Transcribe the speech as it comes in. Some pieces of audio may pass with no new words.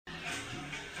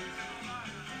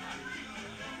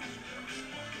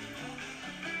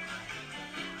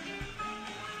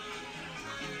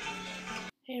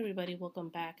everybody, welcome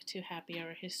back to Happy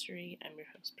Hour History. I'm your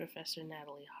host, Professor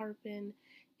Natalie Harpin,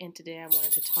 and today I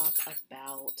wanted to talk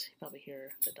about, you probably hear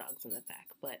the dogs in the back,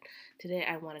 but today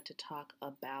I wanted to talk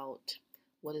about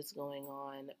what is going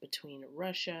on between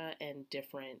Russia and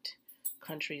different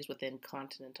countries within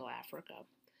continental Africa.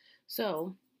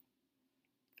 So,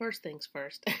 first things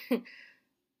first,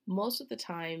 most of the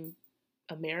time,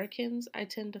 Americans I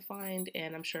tend to find,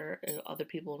 and I'm sure other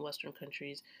people in Western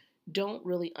countries, don't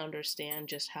really understand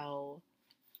just how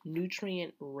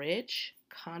nutrient rich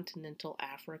continental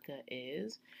Africa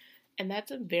is. And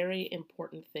that's a very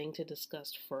important thing to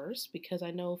discuss first because I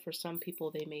know for some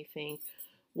people they may think,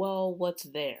 well, what's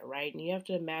there, right? And you have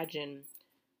to imagine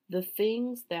the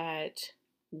things that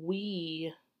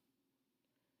we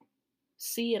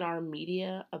see in our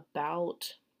media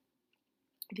about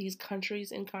these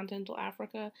countries in continental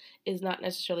Africa is not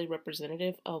necessarily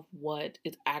representative of what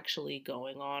is actually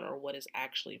going on or what is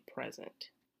actually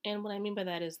present. And what I mean by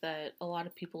that is that a lot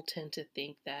of people tend to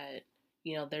think that,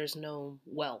 there's no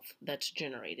wealth that's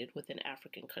generated within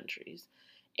African countries.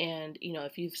 And,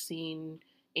 if you've seen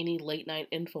any late night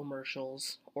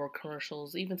infomercials or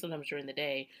commercials, even sometimes during the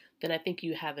day, then I think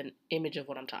you have an image of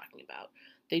what I'm talking about.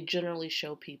 They generally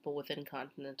show people within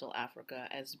continental Africa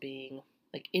as being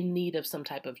like in need of some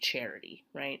type of charity,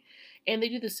 right? And they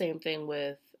do the same thing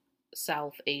with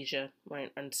South Asia,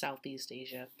 right, and Southeast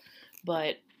Asia.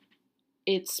 But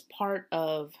it's part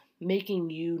of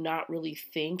making you not really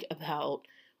think about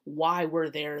why we're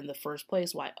there in the first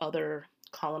place, why other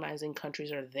colonizing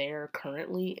countries are there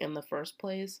currently in the first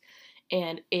place.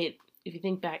 And if you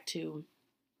think back to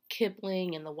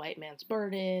Kipling and the white man's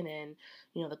burden and,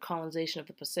 the colonization of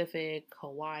the Pacific,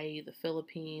 Hawaii, the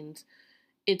Philippines,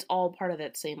 it's all part of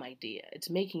that same idea. It's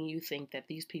making you think that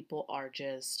these people are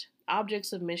just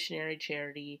objects of missionary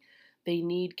charity. They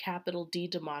need capital D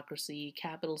democracy,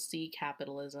 capital C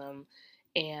capitalism,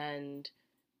 and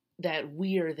that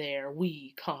we are there,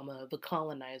 we, comma, the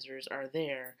colonizers are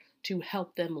there to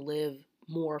help them live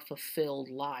more fulfilled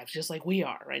lives, just like we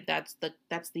are, right? That's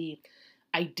the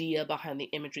idea behind the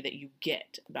imagery that you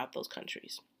get about those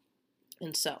countries.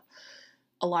 And so,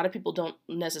 a lot of people don't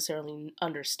necessarily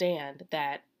understand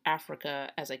that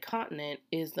Africa as a continent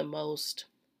is the most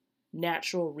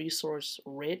natural resource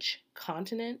rich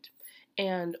continent.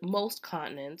 And most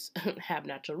continents have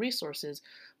natural resources,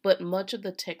 but much of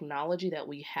the technology that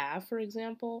we have, for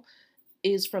example,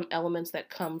 is from elements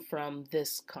that come from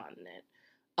this continent.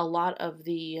 A lot of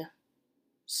the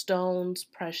stones,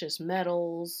 precious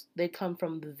metals, they come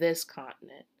from this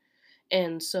continent.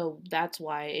 And so that's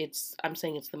why I'm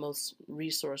saying it's the most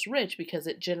resource rich because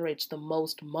it generates the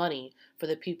most money for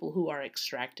the people who are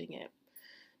extracting it.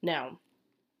 Now,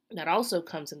 that also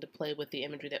comes into play with the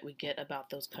imagery that we get about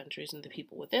those countries and the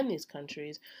people within these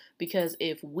countries, because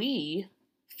if we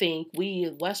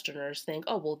Westerners think,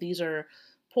 oh, well, these are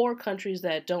poor countries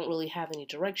that don't really have any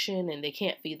direction and they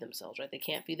can't feed themselves, right? They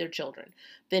can't feed their children,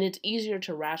 then it's easier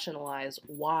to rationalize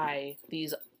why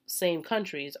these same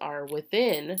countries are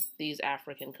within these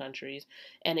African countries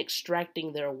and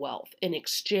extracting their wealth in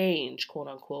exchange, quote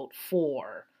unquote,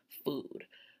 for food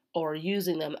or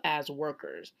using them as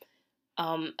workers.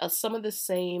 Some of the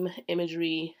same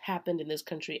imagery happened in this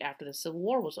country after the Civil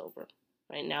War was over.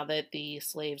 Right now that the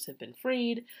slaves have been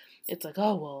freed, it's like,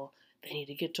 oh, well, they need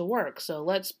to get to work. So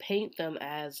let's paint them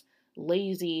as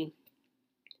lazy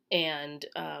and,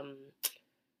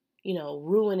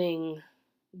 ruining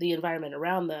the environment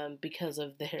around them because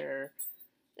of and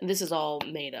this is all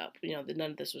made up,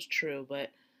 none of this was true, but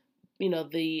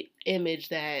the image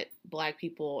that black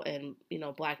people and,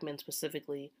 black men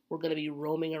specifically were going to be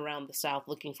roaming around the South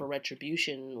looking for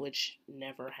retribution, which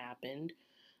never happened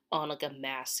on like a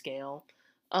mass scale.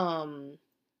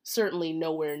 Certainly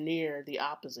nowhere near the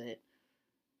opposite,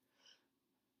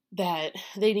 that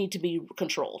they need to be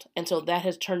controlled. And so that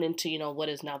has turned into, what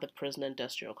is now the prison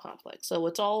industrial complex. So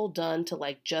it's all done to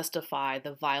like justify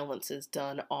the violences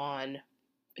done on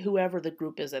whoever the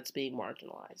group is that's being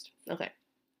marginalized. Okay.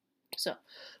 So,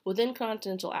 within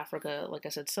continental Africa, like I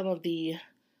said, some of the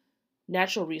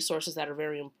natural resources that are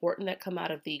very important that come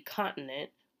out of the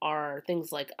continent are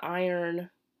things like iron,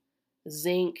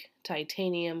 zinc,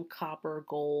 titanium, copper,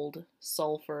 gold,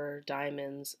 sulfur,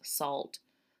 diamonds, salt,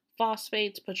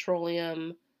 phosphates,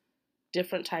 petroleum,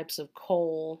 different types of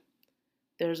coal.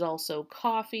 There's also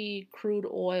coffee, crude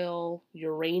oil,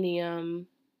 uranium,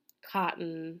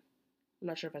 cotton. I'm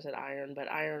not sure if I said iron,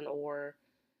 but iron ore,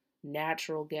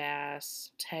 natural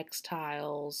gas,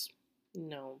 textiles,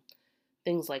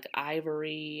 things like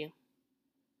ivory.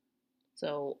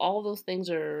 So all those things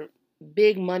are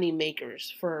big money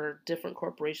makers for different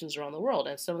corporations around the world.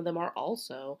 And some of them are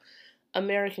also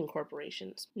American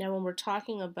corporations. Now, when we're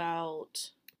talking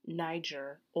about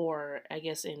Niger, or I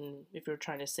guess if you're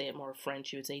trying to say it more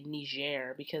French, you would say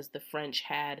Niger, because the French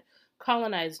had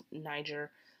colonized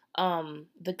Niger.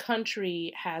 The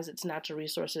country has its natural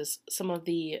resources. Some of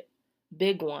the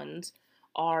big ones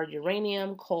are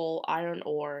uranium, coal, iron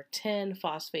ore, tin,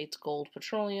 phosphates, gold,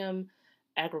 petroleum.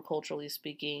 Agriculturally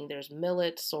speaking, there's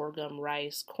millet, sorghum,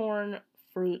 rice, corn,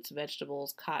 fruits,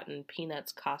 vegetables, cotton,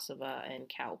 peanuts, cassava, and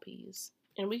cowpeas.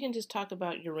 And we can just talk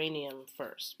about uranium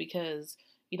first because,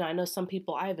 I know some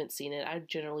people, I haven't seen it. I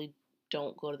generally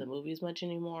don't go to the movies much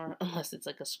anymore unless it's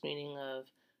like a screening of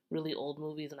really old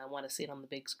movies and I want to see it on the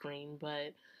big screen.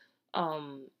 But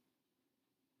um,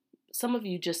 some of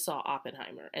you just saw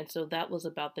Oppenheimer, and so that was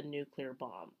about the nuclear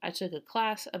bomb. I took a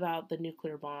class about the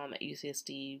nuclear bomb at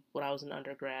UCSD when I was an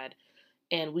undergrad,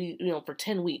 and we, for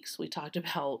 10 weeks, we talked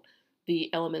about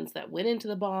the elements that went into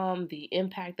the bomb, the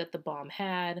impact that the bomb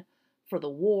had for the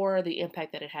war, the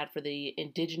impact that it had for the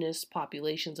indigenous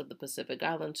populations of the Pacific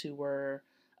Islands who were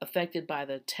affected by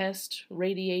the test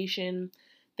radiation,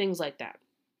 things like that.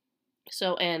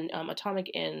 So, and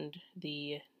atomic and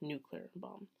the nuclear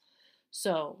bomb.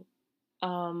 So,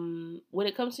 when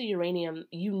it comes to uranium,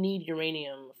 you need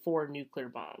uranium for nuclear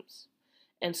bombs.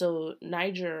 And so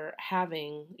Niger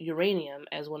having uranium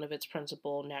as one of its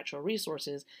principal natural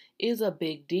resources is a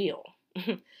big deal.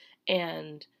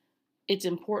 And it's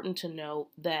important to note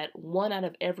that 1 out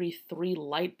of every 3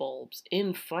 light bulbs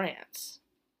in France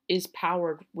is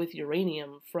powered with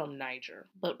uranium from Niger.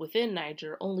 But within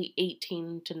Niger, only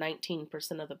 18 to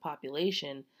 19% of the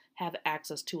population have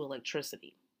access to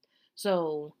electricity.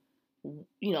 So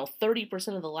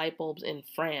 30% of the light bulbs in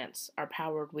France are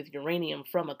powered with uranium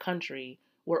from a country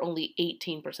where only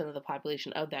 18% of the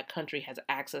population of that country has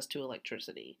access to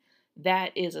electricity.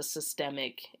 That is a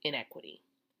systemic inequity.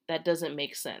 That doesn't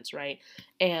make sense, right?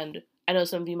 And I know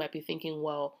some of you might be thinking,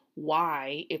 well,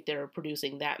 why, if they're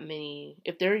producing that many,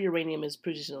 if their uranium is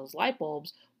producing those light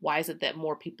bulbs, why is it that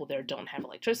more people there don't have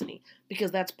electricity?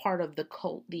 Because that's part of the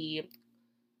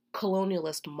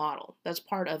colonialist model. That's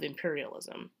part of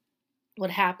imperialism.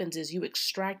 What happens is you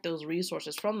extract those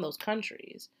resources from those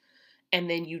countries and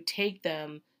then you take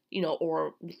them,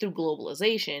 or through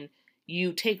globalization,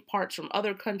 you take parts from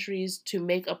other countries to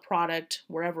make a product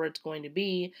wherever it's going to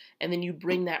be, and then you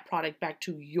bring that product back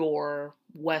to your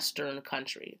Western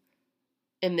country.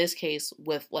 In this case,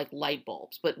 with like light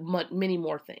bulbs, but many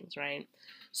more things, right?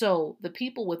 So the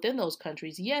people within those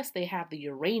countries, yes, they have the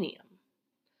uranium,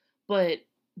 but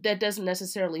that doesn't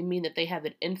necessarily mean that they have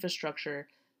an infrastructure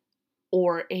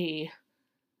or a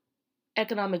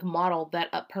economic model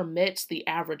that permits the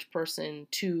average person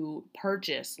to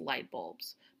purchase light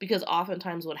bulbs. Because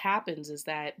oftentimes what happens is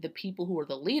that the people who are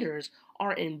the leaders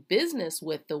are in business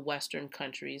with the Western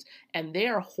countries and they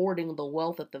are hoarding the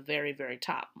wealth at the very, very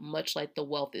top, much like the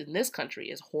wealth in this country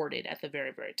is hoarded at the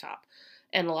very, very top.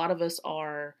 And a lot of us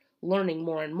are learning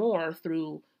more and more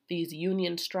through these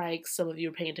union strikes. Some of you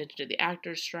are paying attention to the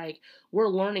actors' strike. We're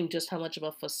learning just how much of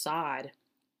a facade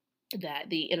that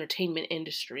the entertainment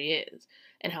industry is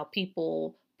and how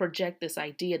people project this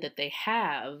idea that they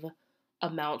have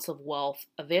amounts of wealth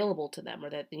available to them or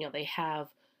that they have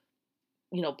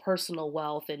personal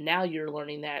wealth, and now you're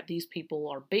learning that these people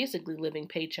are basically living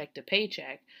paycheck to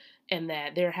paycheck and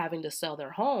that they're having to sell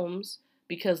their homes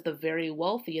because the very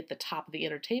wealthy at the top of the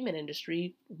entertainment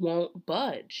industry won't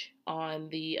budge on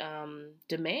the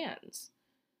demands.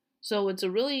 So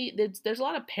there's a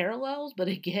lot of parallels, but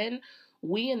again,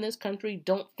 we in this country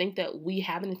don't think that we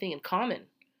have anything in common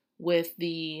with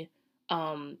the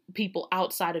people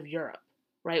outside of Europe,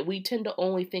 right? We tend to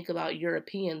only think about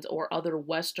Europeans or other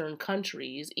Western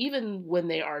countries, even when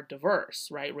they are diverse,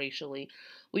 right, racially.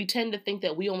 We tend to think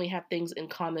that we only have things in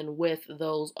common with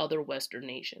those other Western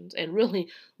nations. And really,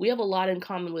 we have a lot in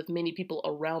common with many people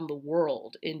around the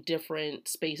world in different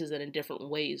spaces and in different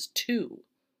ways, too.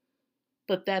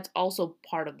 But that's also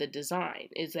part of the design,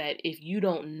 is that if you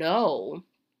don't know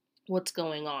what's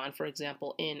going on, for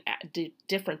example, in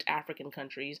different African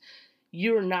countries,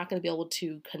 you're not going to be able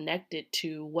to connect it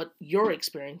to what you're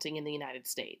experiencing in the United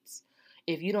States.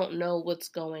 If you don't know what's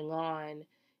going on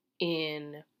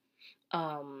in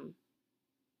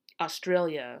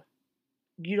Australia,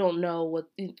 you don't know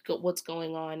what's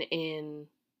going on in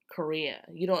Korea.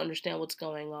 You don't understand what's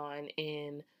going on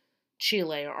in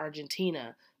Chile or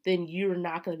Argentina, then you're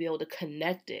not going to be able to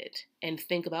connect it and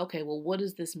think about, okay, well, what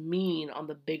does this mean on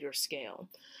the bigger scale?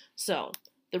 So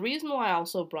the reason why I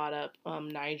also brought up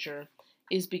Niger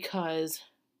is because,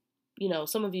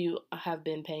 some of you have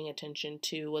been paying attention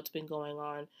to what's been going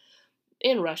on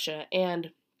in Russia,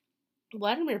 and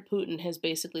Vladimir Putin has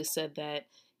basically said that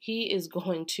he is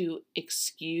going to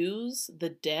excuse the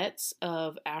debts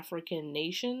of African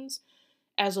nations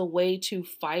as a way to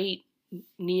fight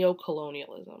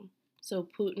neocolonialism. So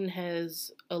Putin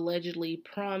has allegedly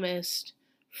promised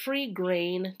free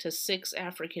grain to 6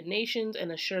 African nations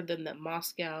and assured them that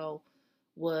Moscow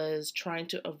was trying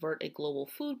to avert a global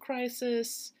food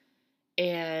crisis.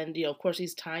 And, of course,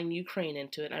 he's tying Ukraine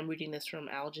into it. I'm reading this from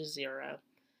Al Jazeera.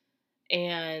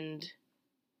 And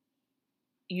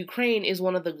Ukraine is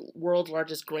one of the world's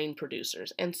largest grain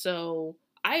producers. And so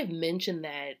I have mentioned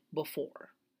that before.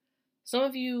 Some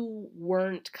of you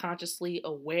weren't consciously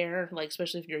aware, like,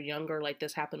 especially if you're younger, like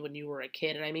this happened when you were a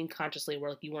kid. And I mean consciously, where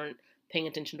like you weren't paying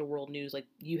attention to world news, like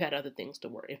you had other things to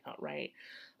worry about, right?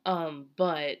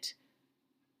 But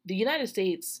the United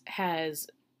States has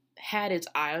had its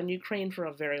eye on Ukraine for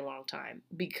a very long time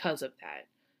because of that.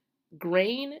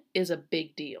 Grain is a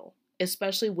big deal,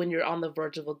 especially when you're on the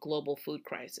verge of a global food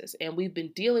crisis. And we've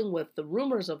been dealing with the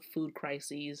rumors of food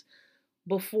crises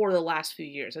before the last few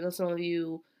years. I know some of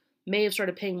you may have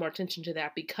started paying more attention to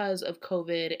that because of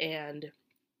COVID and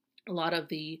a lot of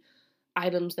the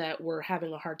items that were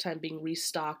having a hard time being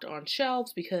restocked on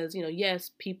shelves because,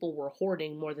 yes, people were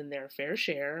hoarding more than their fair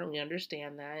share. We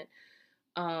understand that.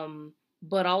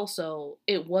 But also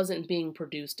it wasn't being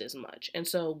produced as much. And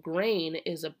so grain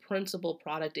is a principal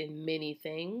product in many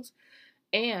things.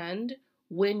 And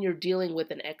when you're dealing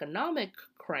with an economic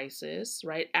crisis,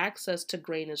 right, access to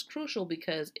grain is crucial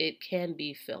because it can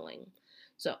be filling.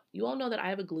 So you all know that I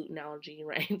have a gluten allergy,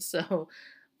 right? So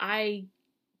I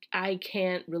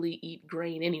can't really eat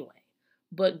grain anyway.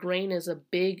 But grain is a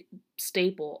big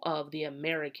staple of the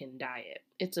American diet.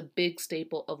 It's a big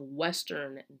staple of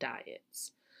Western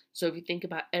diets. So if you think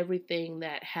about everything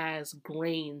that has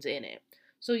grains in it.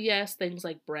 So yes, things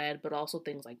like bread, but also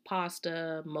things like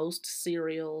pasta. Most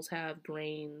cereals have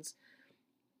grains.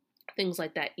 Things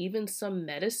like that. Even some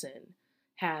medicine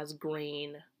has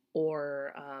grain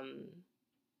or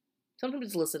sometimes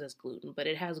it's listed as gluten, but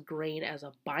it has grain as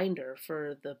a binder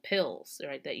for the pills,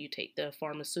 right, that you take, the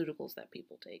pharmaceuticals that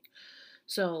people take.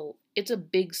 So it's a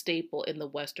big staple in the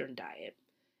Western diet.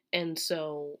 And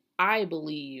so I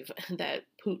believe that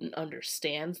Putin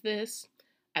understands this.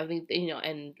 I think,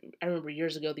 and I remember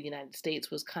years ago, the United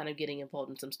States was kind of getting involved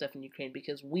in some stuff in Ukraine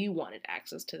because we wanted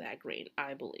access to that grain,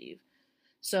 I believe.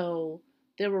 So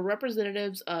there were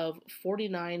representatives of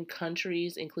 49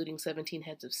 countries, including 17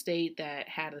 heads of state, that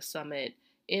had a summit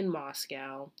in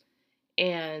Moscow.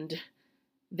 And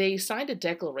they signed a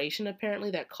declaration,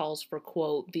 apparently, that calls for,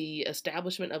 quote, the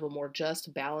establishment of a more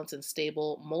just, balanced, and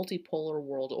stable multipolar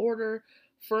world order,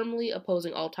 firmly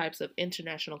opposing all types of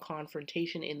international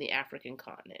confrontation in the African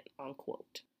continent,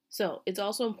 unquote. So, it's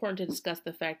also important to discuss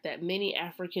the fact that many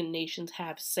African nations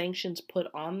have sanctions put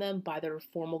on them by their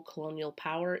formal colonial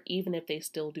power, even if they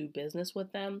still do business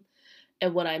with them.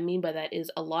 And what I mean by that is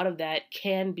a lot of that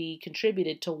can be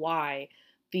contributed to why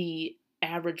the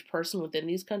average person within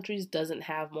these countries doesn't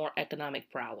have more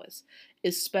economic prowess,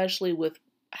 especially with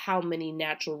how many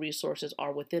natural resources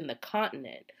are within the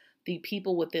continent. The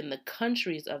people within the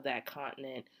countries of that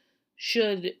continent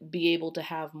should be able to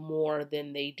have more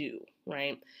than they do,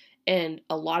 right? And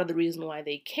a lot of the reason why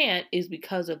they can't is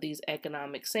because of these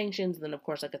economic sanctions. And then, of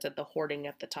course, like I said, the hoarding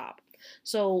at the top.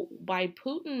 So by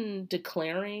Putin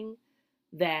declaring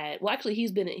that, well, actually,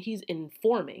 he's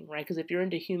informing, right? Because if you're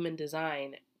into human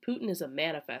design, Putin is a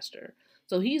manifester.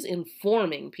 So he's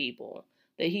informing people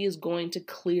that he is going to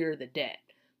clear the debt.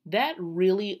 That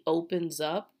really opens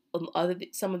up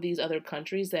some of these other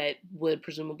countries that would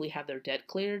presumably have their debt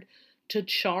cleared to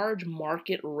charge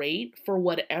market rate for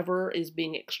whatever is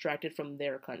being extracted from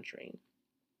their country.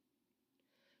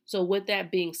 So with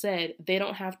that being said, they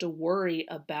don't have to worry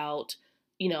about,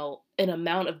 an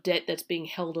amount of debt that's being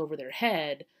held over their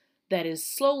head that is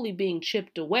slowly being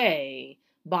chipped away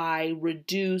by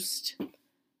reduced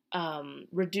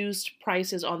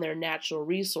prices on their natural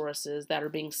resources that are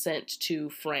being sent to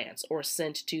France or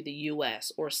sent to the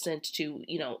US or sent to,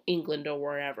 England or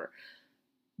wherever.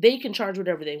 They can charge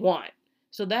whatever they want.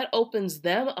 So that opens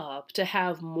them up to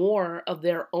have more of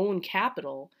their own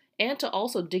capital and to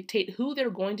also dictate who they're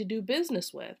going to do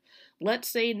business with. Let's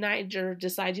say Niger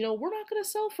decides, we're not going to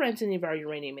sell France any of our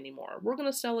uranium anymore. We're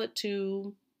going to sell it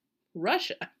to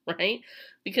Russia, right?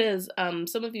 Because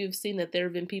some of you have seen that there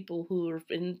have been people who are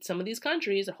in some of these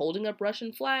countries holding up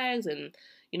Russian flags and,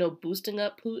 boosting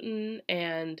up Putin.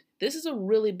 And this is a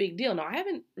really big deal. Now, I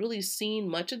haven't really seen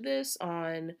much of this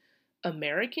on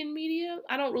American media.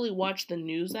 I don't really watch the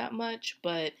news that much,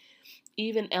 but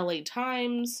even LA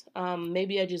Times,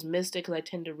 maybe I just missed it because I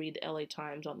tend to read the LA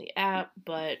Times on the app,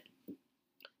 but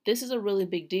this is a really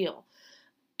big deal.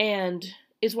 And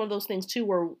it's one of those things too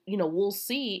where, we'll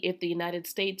see if the United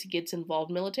States gets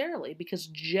involved militarily, because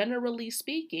generally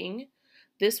speaking,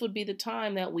 this would be the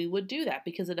time that we would do that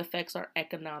because it affects our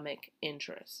economic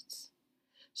interests.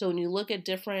 So when you look at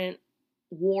different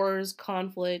wars,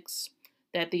 conflicts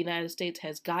that the United States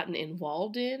has gotten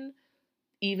involved in,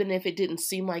 even if it didn't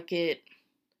seem like it,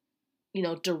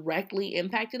 directly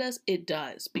impacted us, it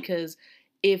does. Because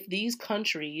if these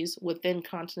countries within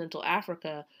continental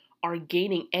Africa are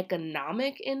gaining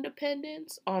economic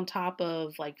independence on top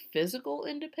of like physical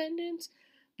independence,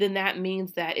 then that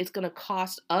means that it's going to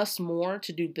cost us more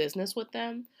to do business with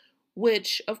them,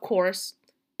 which of course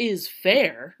is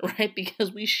fair, right?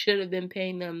 Because we should have been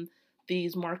paying them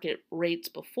these market rates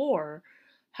before.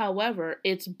 However,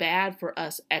 it's bad for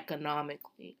us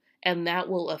economically, and that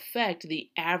will affect the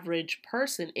average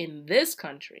person in this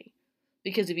country.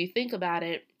 Because if you think about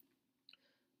it,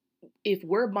 if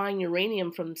we're buying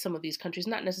uranium from some of these countries,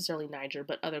 not necessarily Niger,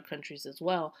 but other countries as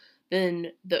well,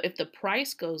 then if the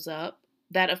price goes up,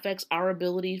 that affects our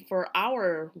ability for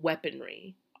our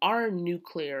weaponry, our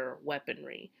nuclear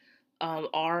weaponry,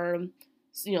 our,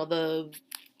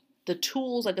 the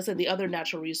tools, like I said, the other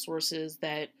natural resources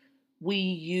that we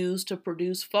use to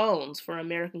produce phones for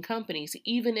American companies,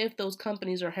 even if those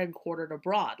companies are headquartered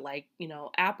abroad, like,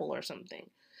 Apple or something.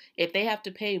 If they have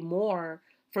to pay more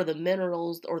for the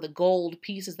minerals or the gold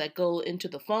pieces that go into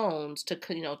the phones to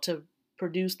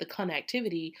produce the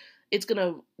connectivity, it's going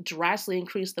to drastically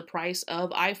increase the price of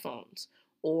iPhones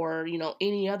or,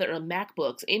 any other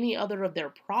MacBooks, any other of their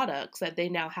products that they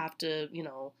now have to,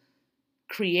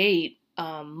 create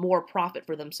more profit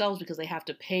for themselves because they have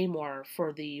to pay more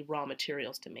for the raw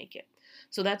materials to make it.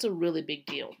 So that's a really big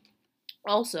deal.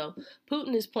 Also,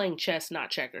 Putin is playing chess, not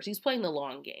checkers. He's playing the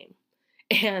long game.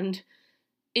 And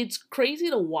it's crazy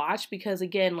to watch because,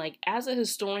 again, like as a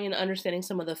historian understanding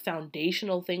some of the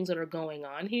foundational things that are going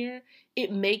on here,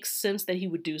 it makes sense that he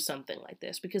would do something like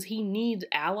this because he needs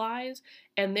allies,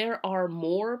 and there are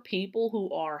more people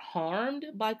who are harmed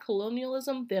by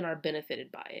colonialism than are benefited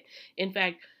by it. In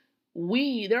fact,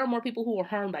 there are more people who are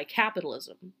harmed by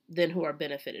capitalism than who are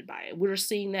benefited by it. We're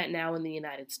seeing that now in the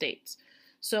United States.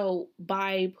 So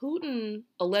by Putin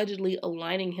allegedly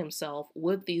aligning himself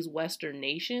with these Western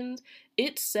nations,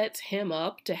 it sets him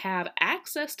up to have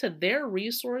access to their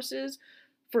resources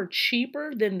for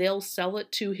cheaper than they'll sell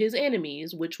it to his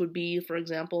enemies, which would be, for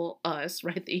example, us,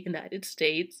 right, the United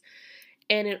States.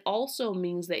 And it also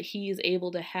means that he is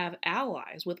able to have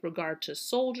allies with regard to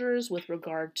soldiers, with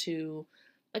regard to,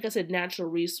 like I said, natural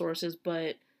resources,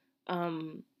 but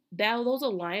those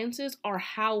alliances are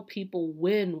how people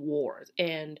win wars,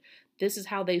 and this is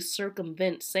how they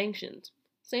circumvent sanctions.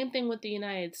 Same thing with the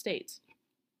United States.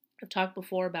 I've talked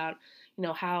before about,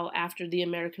 how after the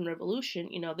American Revolution,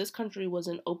 this country was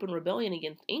in open rebellion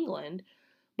against England,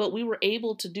 but we were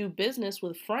able to do business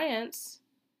with France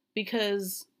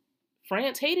because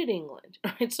France hated England,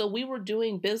 right? So we were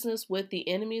doing business with the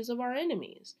enemies of our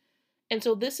enemies. And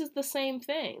so this is the same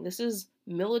thing. This is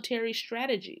military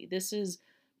strategy. This is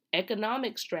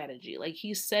economic strategy. Like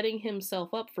he's setting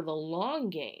himself up for the long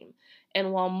game.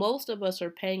 And while most of us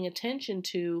are paying attention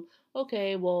to,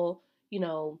 okay, well,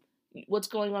 what's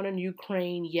going on in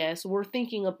Ukraine? Yes, we're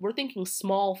thinking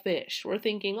small fish. We're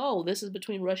thinking, oh, this is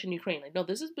between Russia and Ukraine. Like, no,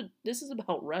 this is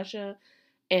about Russia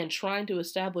and trying to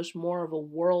establish more of a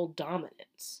world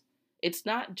dominance. It's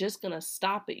not just going to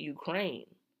stop at Ukraine.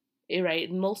 Right?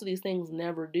 Most of these things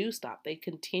never do stop. They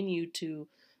continue to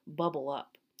bubble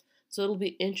up. So it'll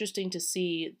be interesting to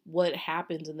see what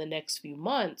happens in the next few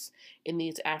months in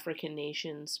these African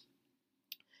nations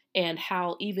and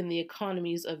how even the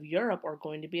economies of Europe are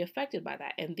going to be affected by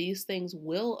that. And these things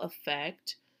will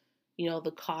affect,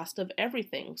 the cost of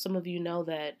everything. Some of you know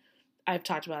that I've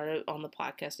talked about it on the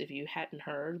podcast if you hadn't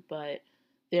heard, but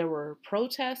there were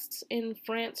protests in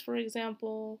France, for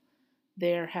example.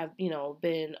 There have,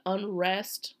 been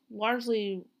unrest,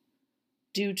 largely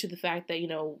due to the fact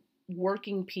that,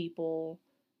 working people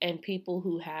and people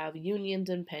who have unions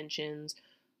and pensions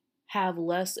have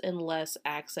less and less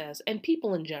access, and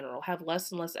people in general have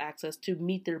less and less access to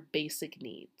meet their basic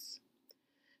needs.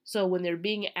 So when they're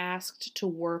being asked to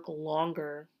work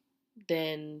longer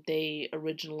than they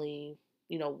originally,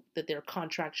 that they're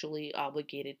contractually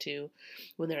obligated to,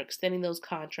 when they're extending those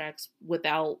contracts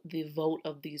without the vote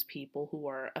of these people who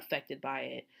are affected by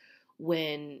it,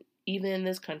 when even in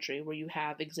this country where you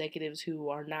have executives who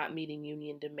are not meeting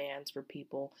union demands for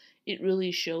people, it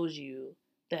really shows you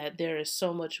that there is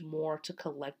so much more to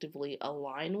collectively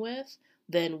align with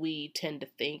than we tend to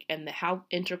think, and how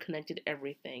interconnected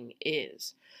everything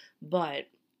is. But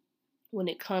when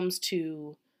it comes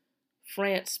to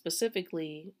France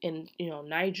specifically, in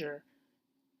Niger,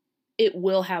 it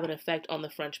will have an effect on the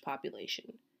French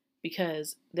population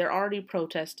because they're already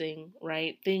protesting,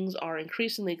 right? Things are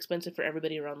increasingly expensive for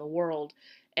everybody around the world.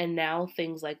 And now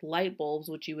things like light bulbs,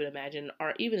 which you would imagine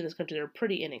are, even in this country, they're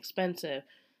pretty inexpensive.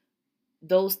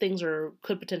 Those things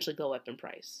could potentially go up in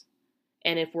price.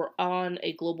 And if we're on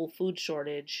a global food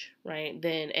shortage, right,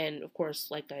 then, and of course,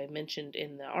 like I mentioned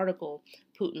in the article,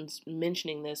 Putin's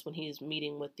mentioning this when he's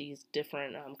meeting with these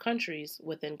different countries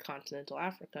within continental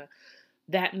Africa,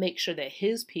 that makes sure that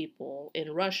his people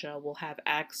in Russia will have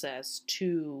access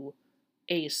to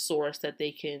a source that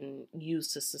they can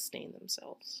use to sustain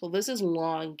themselves. So this is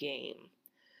long game.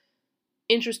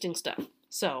 Interesting stuff.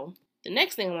 So the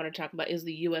next thing I want to talk about is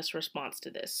the U.S. response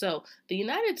to this. So the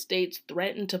United States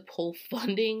threatened to pull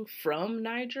funding from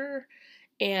Niger,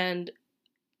 and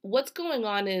what's going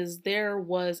on is there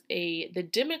was the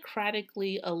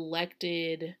democratically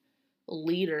elected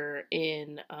leader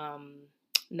in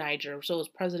Niger. So it was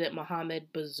President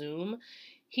Mohamed Bazoum.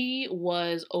 He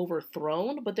was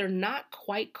overthrown, but they're not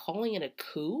quite calling it a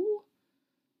coup.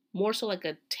 More so like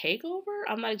a takeover.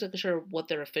 I'm not exactly sure what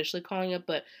they're officially calling it,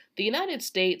 but the United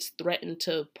States threatened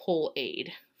to pull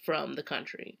aid from the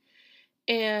country.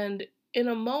 And in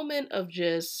a moment of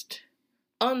just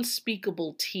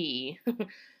unspeakable tea,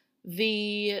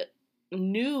 the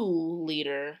new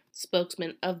leader,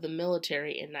 spokesman of the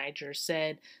military in Niger,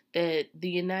 said that the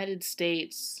United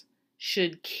States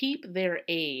should keep their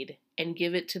aid and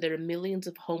give it to their millions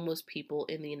of homeless people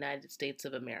in the United States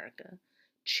of America.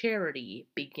 Charity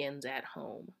begins at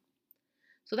home.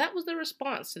 So that was the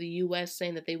response to the U.S.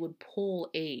 saying that they would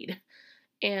pull aid.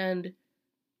 And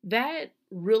that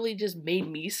really just made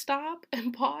me stop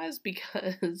and pause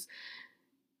because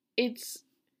it's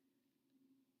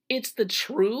the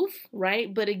truth,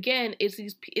 right? But again,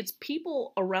 it's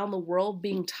people around the world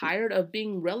being tired of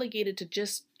being relegated to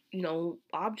just,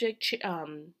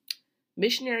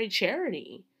 missionary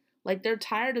charity. Like they're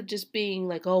tired of just being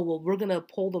like, oh, well, we're going to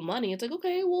pull the money. It's like,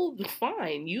 okay, well,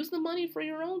 fine. Use the money for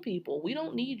your own people. We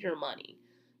don't need your money,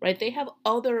 right? They have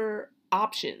other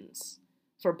options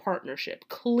for partnership,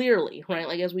 clearly, right?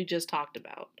 Like as we just talked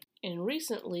about. And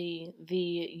recently,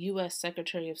 the U.S.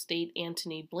 Secretary of State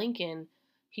Antony Blinken,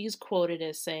 he's quoted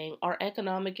as saying, "Our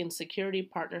economic and security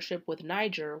partnership with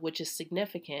Niger, which is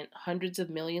significant, hundreds of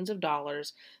millions of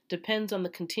dollars, depends on the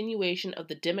continuation of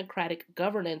the democratic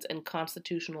governance and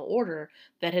constitutional order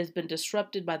that has been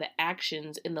disrupted by the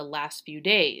actions in the last few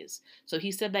days." So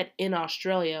he said that in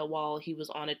Australia while he was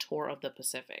on a tour of the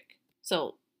Pacific.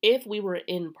 So if we were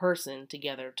in person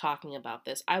together talking about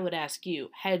this, I would ask you,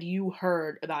 had you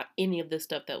heard about any of this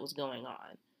stuff that was going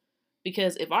on?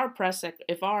 Because if our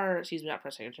if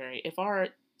our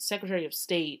Secretary of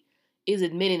State is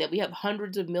admitting that we have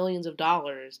hundreds of millions of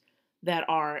dollars that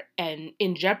are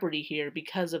in jeopardy here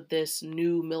because of this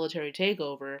new military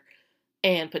takeover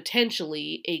and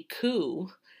potentially a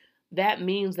coup, that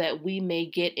means that we may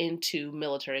get into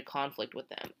military conflict with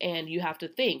them. And you have to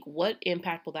think, what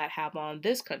impact will that have on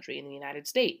this country in the United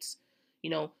States?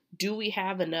 Do we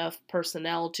have enough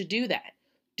personnel to do that?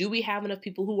 Do we have enough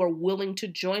people who are willing to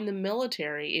join the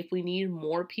military if we need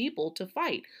more people to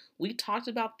fight? We talked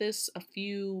about this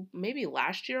maybe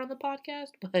last year on the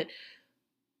podcast, but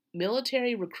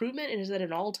military recruitment is at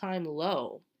an all-time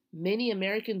low. Many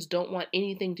Americans don't want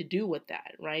anything to do with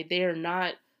that, right? They are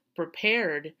not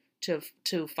prepared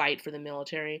to fight for the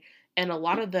military, and a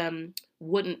lot of them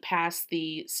wouldn't pass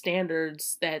the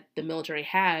standards that the military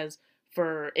has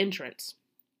for entrance.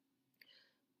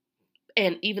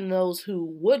 And even those who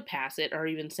would pass it are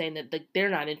even saying that they're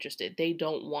not interested. They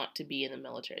don't want to be in the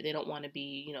military. They don't want to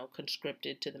be,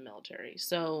 conscripted to the military.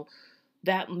 So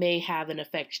that may have an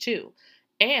effect too.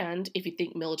 And if you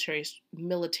think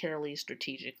militarily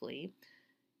strategically,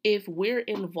 if we're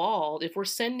involved, if we're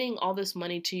sending all this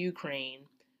money to Ukraine,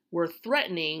 we're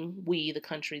threatening, the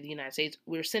country, the United States,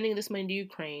 we're sending this money to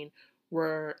Ukraine,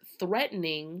 we're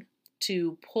threatening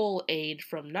to pull aid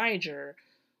from Niger.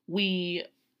 We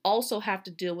also have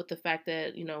to deal with the fact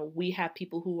that, we have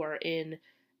people who are in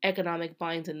economic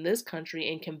binds in this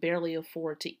country and can barely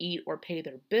afford to eat or pay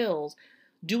their bills.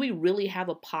 Do we really have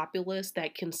a populace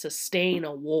that can sustain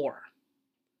a war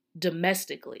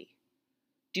domestically?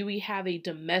 Do we have a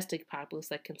domestic populace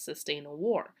that can sustain a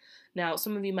war? Now,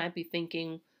 some of you might be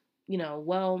thinking, we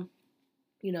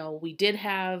did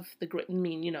have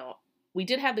we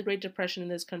did have the Great Depression in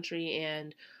this country,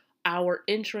 and our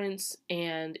entrance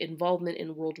and involvement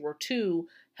in World War II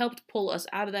helped pull us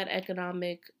out of that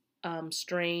economic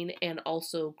strain and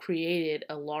also created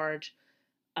a large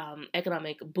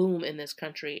economic boom in this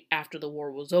country after the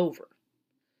war was over.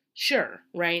 Sure,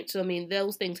 right? So, I mean,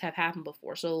 those things have happened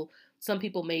before. So, some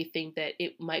people may think that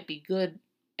it might be good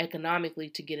economically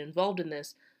to get involved in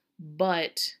this,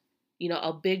 but,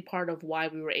 a big part of why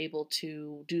we were able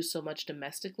to do so much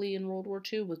domestically in World War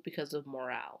II was because of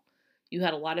morale. You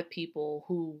had a lot of people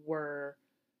who were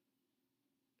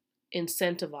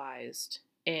incentivized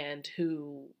and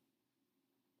who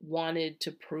wanted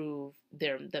to prove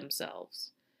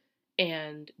themselves.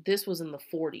 And this was in the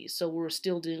 40s, so we were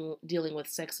still dealing with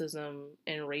sexism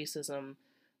and racism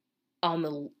on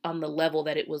the level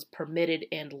that it was permitted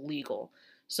and legal.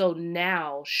 So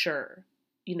now, sure,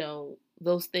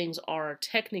 those things are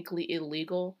technically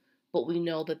illegal, but we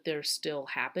know that they're still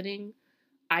happening.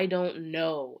 I don't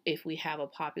know if we have a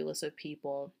populace of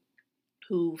people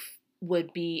who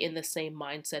would be in the same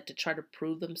mindset to try to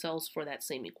prove themselves for that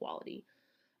same equality.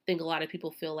 I think a lot of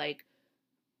people feel like,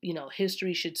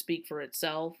 history should speak for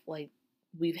itself. Like,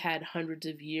 we've had hundreds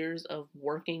of years of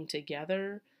working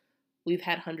together. We've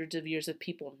had hundreds of years of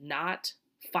people not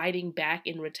fighting back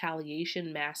in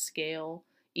retaliation, mass scale,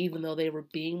 even though they were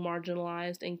being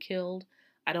marginalized and killed.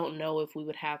 I don't know if we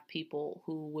would have people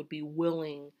who would be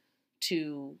willing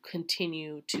to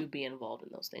continue to be involved in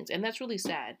those things. And that's really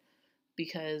sad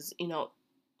because,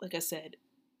 like I said,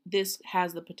 this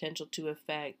has the potential to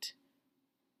affect,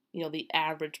 the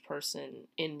average person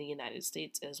in the United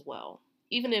States as well.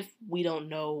 Even if we don't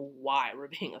know why we're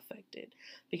being affected.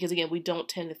 Because again, we don't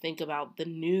tend to think about the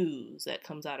news that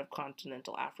comes out of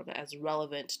continental Africa as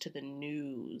relevant to the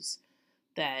news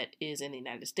that is in the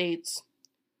United States,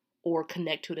 or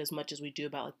connect to it as much as we do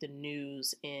about like the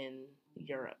news in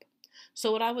Europe.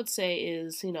 So what I would say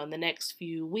is, in the next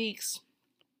few weeks,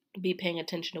 be paying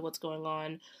attention to what's going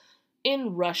on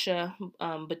in Russia,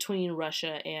 between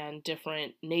Russia and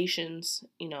different nations,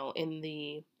 in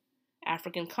the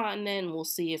African continent. We'll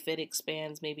see if it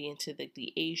expands maybe into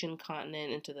the Asian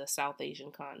continent, into the South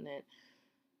Asian continent.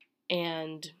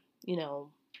 And,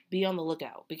 be on the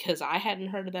lookout because I hadn't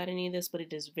heard about any of this, but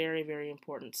it is very, very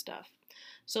important stuff.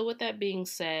 So, with that being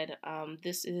said,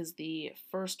 this is the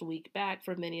first week back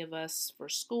for many of us for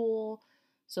school.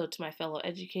 So, to my fellow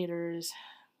educators,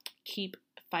 keep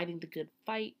fighting the good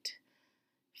fight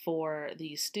for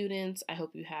these students. I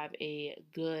hope you have a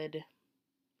good,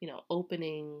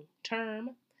 opening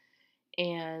term.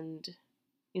 And,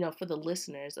 for the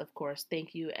listeners, of course,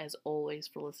 thank you as always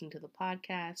for listening to the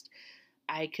podcast.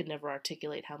 I could never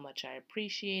articulate how much I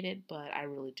appreciate it, but I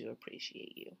really do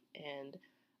appreciate you. And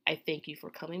I thank you for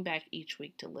coming back each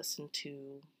week to listen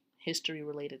to history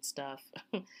related stuff.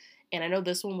 And I know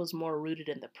this one was more rooted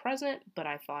in the present, but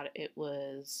I thought it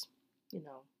was,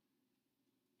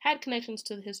 had connections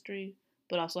to the history,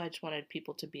 but also I just wanted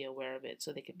people to be aware of it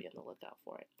so they could be on the lookout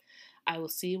for it. I will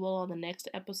see you all on the next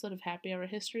episode of Happy Hour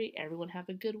History. Everyone have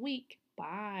a good week.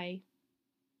 Bye.